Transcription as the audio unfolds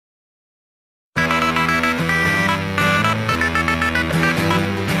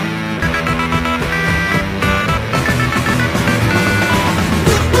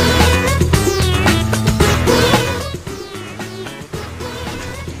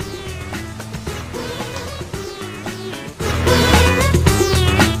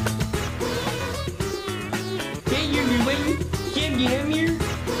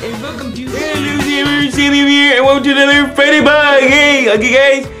Hello, Sam here, and welcome to another Friday Bug. Hey, okay,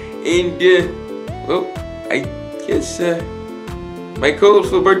 guys, and well, I guess my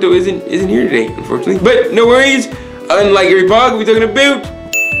co-host Roberto isn't here today, unfortunately. But no worries. Unlike every Bug, we're talking about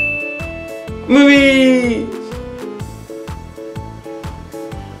movies.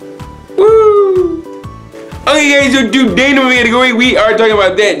 Woo! Okay, guys, so today in the movie category, we are talking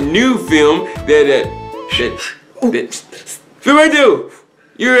about that new film that Roberto,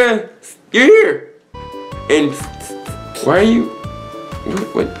 you're here. And why are you?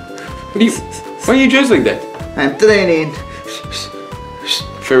 What are you? Why are you dressed like that? I'm training.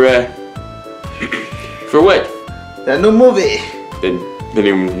 For what? The new movie. The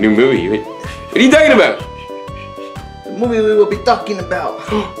new movie. What are you talking about? The movie we will be talking about.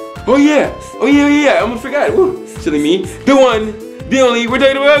 Oh yeah. I almost forgot. Woo. Silly me. The one, the only. We're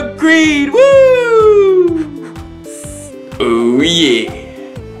talking about Creed. Woo! Oh yeah.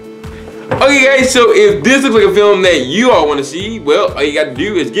 Okay guys, so if this looks like a film that you all want to see, well, all you got to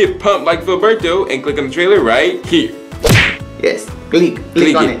do is get pumped like Filiberto and click on the trailer right here. Yes, click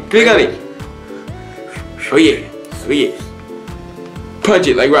on it. Click on it. Oh yeah. Punch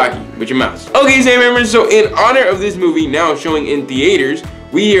it like Rocky with your mouse. Okay, Sam members, so in honor of this movie now showing in theaters,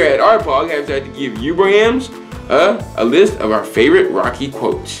 we here at RPOG have decided to give you Brahms a list of our favorite Rocky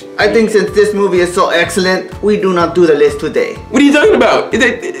quotes. I think since this movie is so excellent, we do not do the list today. What are you talking about?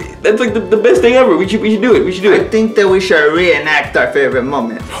 That's like the best thing ever. We should do it. I think that we should reenact our favorite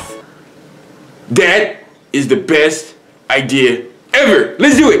moments. That is the best idea ever.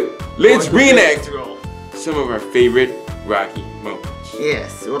 Let's do it. Let's reenact some of our favorite Rocky moments.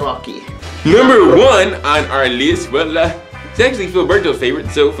 Yes, Rocky. Number one on our list, well, it's actually Filiberto's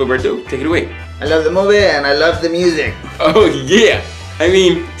favorite, so Filiberto, take it away. I love the movie and I love the music. Oh yeah, I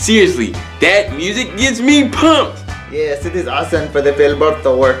mean, seriously, that music gets me pumped. Yes, it is awesome for the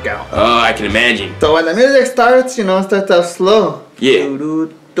Filiberto workout. Oh, I can imagine. So when the music starts, starts out slow. Yeah.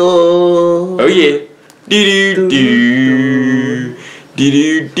 Oh yeah. Do-do-do.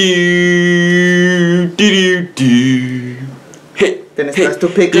 Do-do-do. Do-do-do. Then it starts to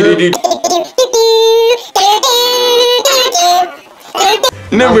pick up.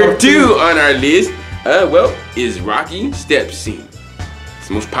 Number two on our list, well, is Rocky step scene. It's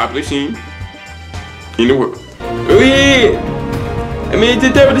the most popular scene in the world. Oh yeah! I made it to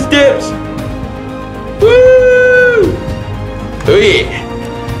the top of the steps. Woo! Oh yeah!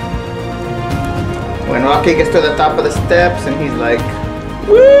 When Rocky gets to the top of the steps and he's like,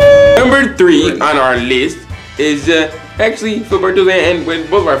 woo! Number three on our list is actually Filiberto's and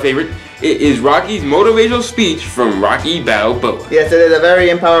both of our favorite. It is Rocky's motivational speech from Rocky Balboa. Yes, it is a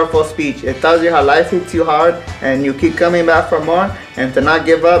very powerful speech. It tells you how life hits you hard and you keep coming back for more and to not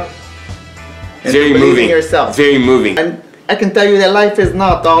give up. And very to believe moving. in yourself. Very moving. And I can tell you that life is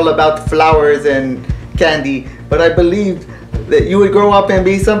not all about flowers and candy, but I believe that you would grow up and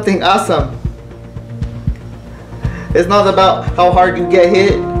be something awesome. It's not about how hard you get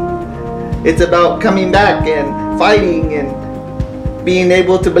hit. It's about coming back and fighting and being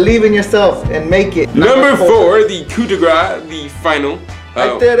able to believe in yourself and make it. Number four, the coup de grace, the final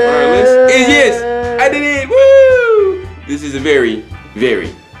I did it. on our list is yes, I did it. Woo! This is a very, very,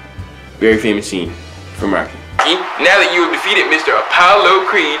 very famous scene from Rocky. Now that you have defeated Mr. Apollo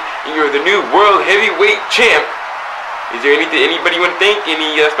Creed and you're the new world heavyweight champ, is there anybody you want to thank?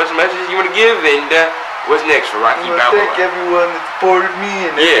 Any special messages you want to give? And what's next for Rocky Balboa? I want to thank everyone that supported me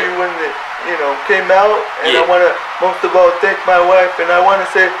and everyone that came out, and I want to most of all thank my wife, and I want to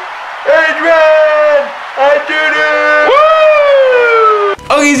say, Adrian, I did it!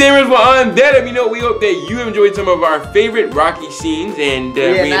 Woo! Okay, Samers, well on that, we hope that you have enjoyed some of our favorite Rocky scenes and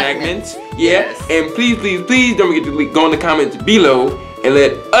reenactments. Yeah, yes. And please don't forget to go in the comments below and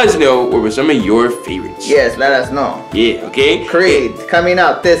let us know what were some of your favorites. Yes, let us know. Yeah, okay? Creed, coming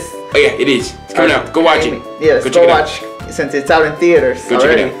out this. Oh yeah, it is. It's coming out. Go watch it. Yes, go watch. Since it's out in theaters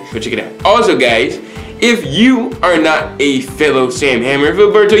already. Go check it out. Also, guys, if you are not a fellow Sam Hammer,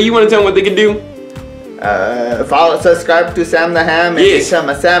 Filiberto, you want to tell them what they can do? Subscribe to Sam the Ham and become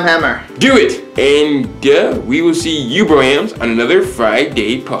a Sam Hammer. Do it! And we will see you, Brohams, on another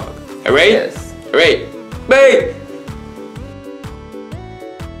Friday Pog. Alright? Yes. Alright. Bye!